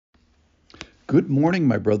Good morning,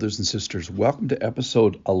 my brothers and sisters. Welcome to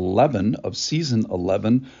episode 11 of season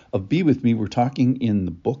 11 of Be With Me. We're talking in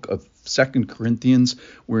the book of 2 Corinthians.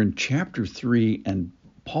 We're in chapter 3, and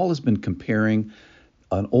Paul has been comparing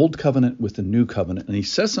an old covenant with a new covenant. And he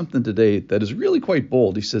says something today that is really quite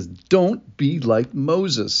bold. He says, don't be like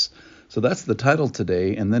Moses. So that's the title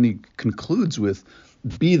today. And then he concludes with,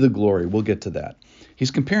 be the glory. We'll get to that.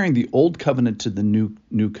 He's comparing the old covenant to the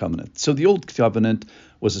new covenant. So the old covenant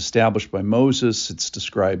was established by Moses. It's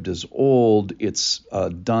described as old. It's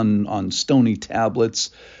done on stony tablets.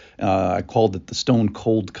 I called it the stone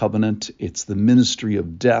cold covenant. It's the ministry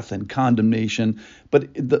of death and condemnation.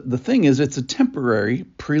 But the thing is, it's a temporary,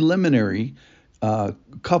 preliminary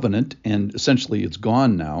covenant, and essentially it's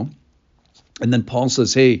gone now. And then Paul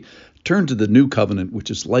says, hey, turn to the new covenant, which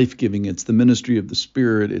is life-giving. It's the ministry of the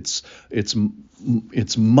Spirit. It's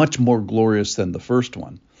much more glorious than the first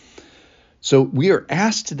one. So we are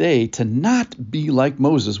asked today to not be like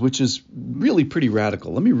Moses, which is really pretty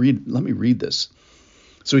radical. Let me read this.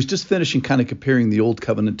 So he's just finishing kind of comparing the old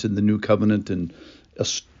covenant to the new covenant and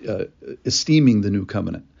esteeming the new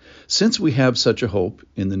covenant. Since we have such a hope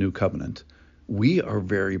in the new covenant, we are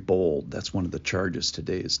very bold. That's one of the charges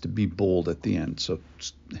today, is to be bold at the end. So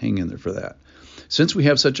hang in there for that. Since we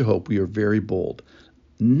have such a hope, we are very bold.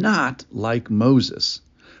 Not like Moses,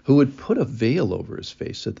 who had put a veil over his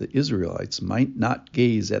face so the Israelites might not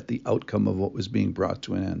gaze at the outcome of what was being brought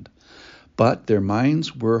to an end. But their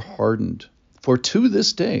minds were hardened. For to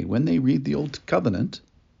this day, when they read the Old Covenant,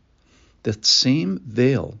 that same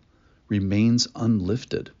veil remains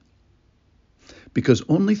unlifted. Because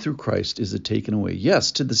only through Christ is it taken away.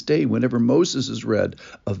 Yes, to this day, whenever Moses is read,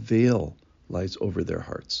 a veil lies over their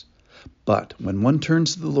hearts. But when one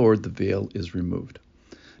turns to the Lord, the veil is removed.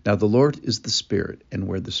 Now the Lord is the Spirit, and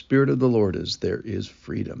where the Spirit of the Lord is, there is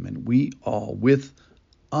freedom. And we all, with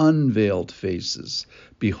unveiled faces,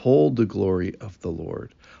 behold the glory of the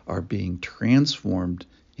Lord, are being transformed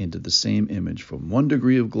into the same image from one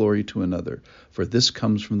degree of glory to another. For this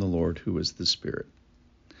comes from the Lord, who is the Spirit.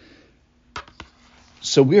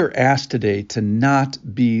 So we are asked today to not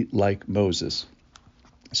be like Moses.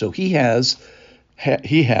 So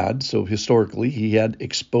historically, he had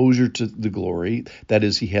exposure to the glory. That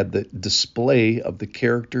is, he had the display of the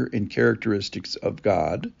character and characteristics of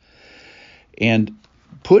God, and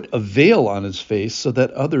put a veil on his face so that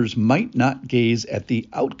others might not gaze at the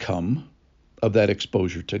outcome of that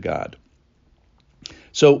exposure to God.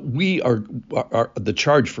 So the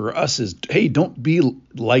charge for us is, hey, don't be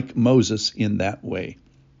like Moses in that way.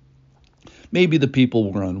 Maybe the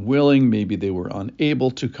people were unwilling, maybe they were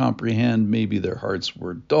unable to comprehend, maybe their hearts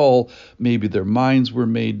were dull, maybe their minds were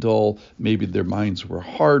made dull, maybe their minds were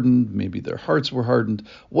hardened, maybe their hearts were hardened.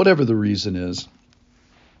 Whatever the reason is,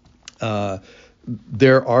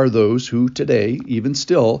 there are those who today, even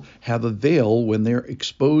still, have a veil when they're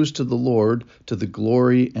exposed to the Lord, to the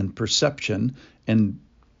glory and perception. And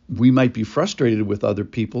we might be frustrated with other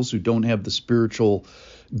peoples who don't have the spiritual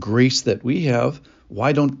grace that we have.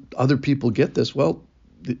 Why don't other people get this? Well,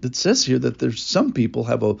 it says here that there's some people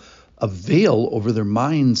have a veil over their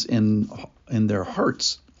minds and their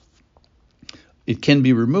hearts. It can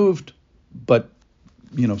be removed, but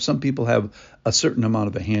some people have a certain amount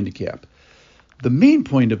of a handicap. The main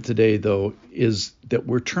point of today, though, is that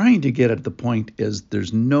we're trying to get at the point is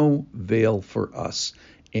there's no veil for us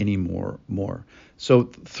anymore. So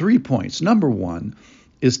 3 points. Number 1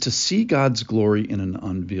 is to see God's glory in an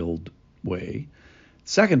unveiled way.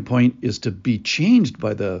 Second point is to be changed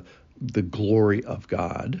by the glory of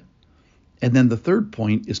God. And then the third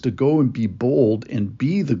point is to go and be bold and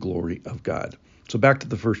be the glory of God. So back to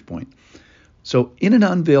the first point. So in an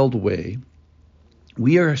unveiled way,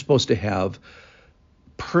 we are supposed to have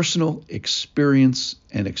personal experience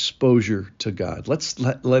and exposure to God. Let's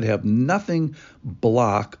let have nothing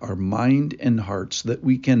block our mind and heart so that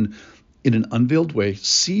we can, in an unveiled way,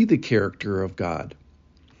 see the character of God.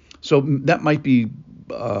 So that might be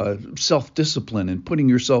self-discipline and putting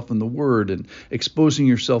yourself in the Word and exposing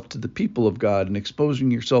yourself to the people of God and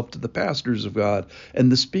exposing yourself to the pastors of God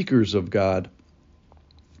and the speakers of God.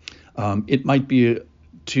 It might be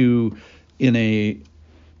to, in a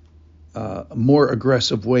more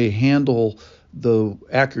aggressive way, handle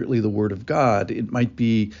accurately the Word of God. It might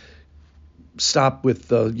be stop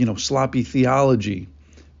with sloppy theology.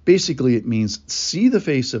 Basically, it means see the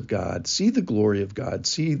face of God, see the glory of God,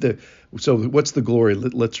 So what's the glory?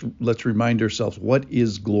 Let's remind ourselves, what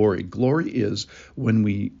is glory? Glory is when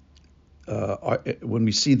we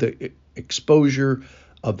see the exposure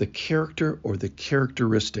of the character or the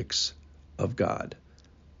characteristics of God.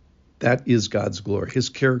 That is God's glory, his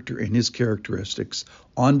character and his characteristics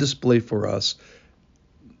on display for us.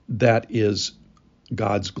 That is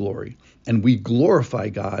God's glory. And we glorify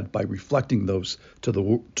God by reflecting those to the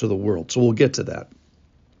world. So we'll get to that.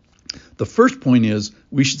 The first point is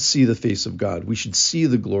we should see the face of God. We should see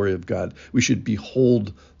the glory of God. We should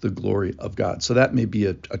behold the glory of God. So that may be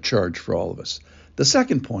a charge for all of us. The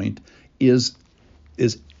second point is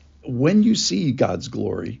when you see God's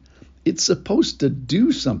glory, it's supposed to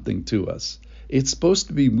do something to us. We are supposed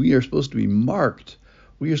to be marked.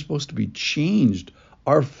 We are supposed to be changed.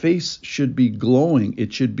 Our face should be glowing.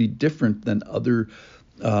 It should be different than other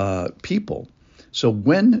people. So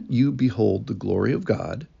when you behold the glory of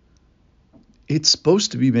God, it's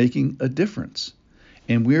supposed to be making a difference.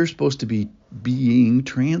 And we're supposed to be being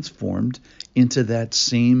transformed into that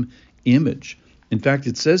same image. In fact,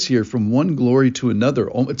 it says here from one glory to another.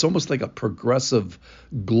 It's almost like a progressive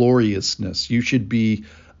gloriousness. You should be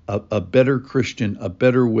a better Christian, a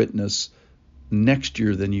better witness next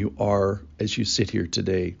year than you are as you sit here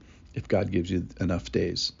today, if God gives you enough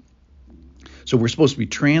days. So we're supposed to be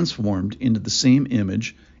transformed into the same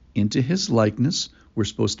image, into his likeness. We're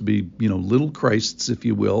supposed to be, little Christs, if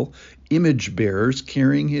you will, image bearers,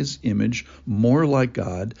 carrying his image, more like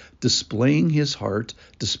God, displaying his heart,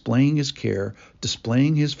 displaying his care,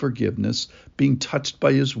 displaying his forgiveness, being touched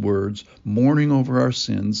by his words, mourning over our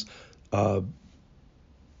sins,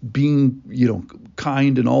 being,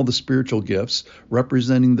 kind in all the spiritual gifts,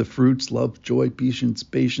 representing the fruits, love, joy,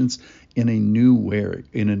 patience in a new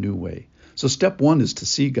way. So step one is to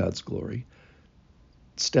see God's glory.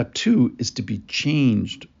 Step two is to be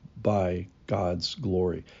changed by God's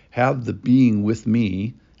glory. Have the being with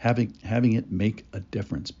me, having it make a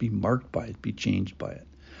difference. Be marked by it. Be changed by it.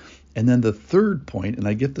 And then the third point, and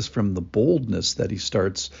I get this from the boldness that he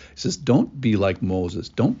starts, he says, don't be like Moses.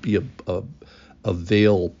 Don't be a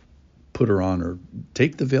veil putter on, or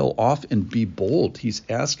take the veil off and be bold. He's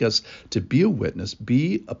asked us to be a witness,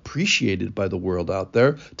 be appreciated by the world out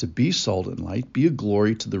there, to be salt and light, be a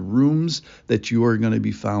glory to the rooms that you are going to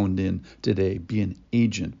be found in today. Be an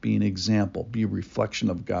agent, be an example, be a reflection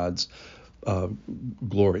of God's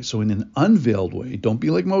glory. So in an unveiled way, don't be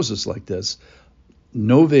like Moses like this.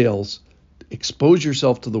 No veils. Expose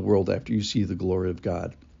yourself to the world after you see the glory of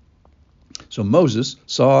God. So Moses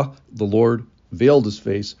saw the Lord, veiled his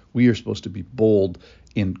face. We are supposed to be bold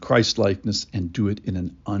in Christ-likeness and do it in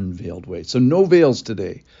an unveiled way. So no veils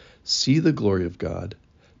today. See the glory of God,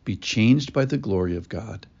 be changed by the glory of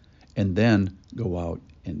God, and then go out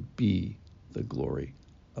and be the glory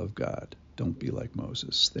of God. Don't be like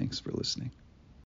Moses. Thanks for listening.